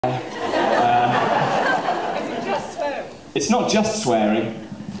It's not just swearing,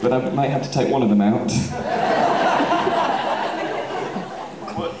 but I might have to take one of them out.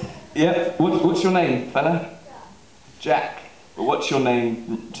 Yep, what's your name, fella? Jack. But what's your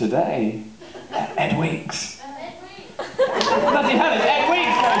name today? Ed Weeks. Bloody hell, it's Ed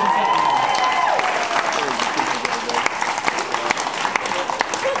Weeks, ladies and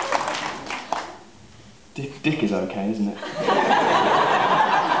gentlemen. Dick is okay, isn't it?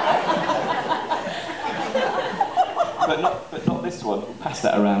 but not this one. Pass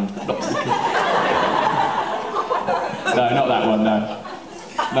that around. No, not that one, no.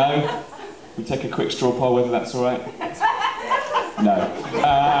 No? We take a quick straw poll whether that's all right? No.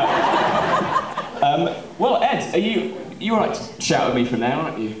 Well, Ed, are you all right to shout at me for now,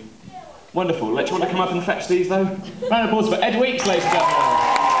 aren't you? Wonderful. Do you want to come up and fetch these, though? Round of applause for Ed Weeks, ladies and gentlemen.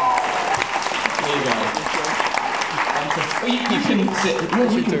 There you go. Well, you can sit.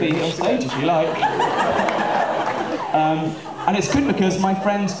 You can be on stage if you like. And it's good because my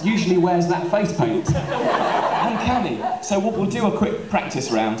friend usually wears that face paint. Uncanny. So we'll do a quick practice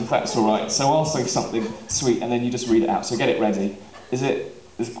round, if that's all right. So I'll say something sweet, and then you just read it out. So get it ready.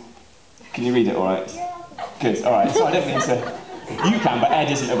 Can you read it all right? Yeah. Good, all right. So I don't mean to... You can, but Ed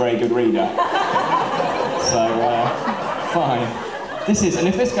isn't a very good reader. So, fine. And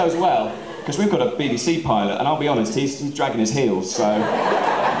if this goes well, because we've got a BBC pilot, and I'll be honest, he's dragging his heels, so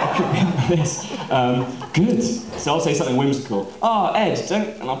I could be up for this. Good. So I'll say something whimsical. Ed,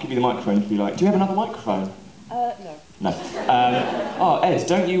 and I'll give you the microphone if you like. Do you have another microphone? No. Ed,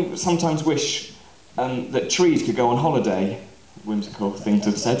 don't you sometimes wish that trees could go on holiday? Whimsical thing to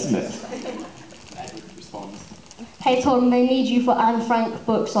have said, isn't it? Ed responds. Hey Tom, they need you for Anne Frank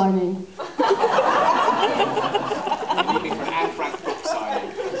book signing.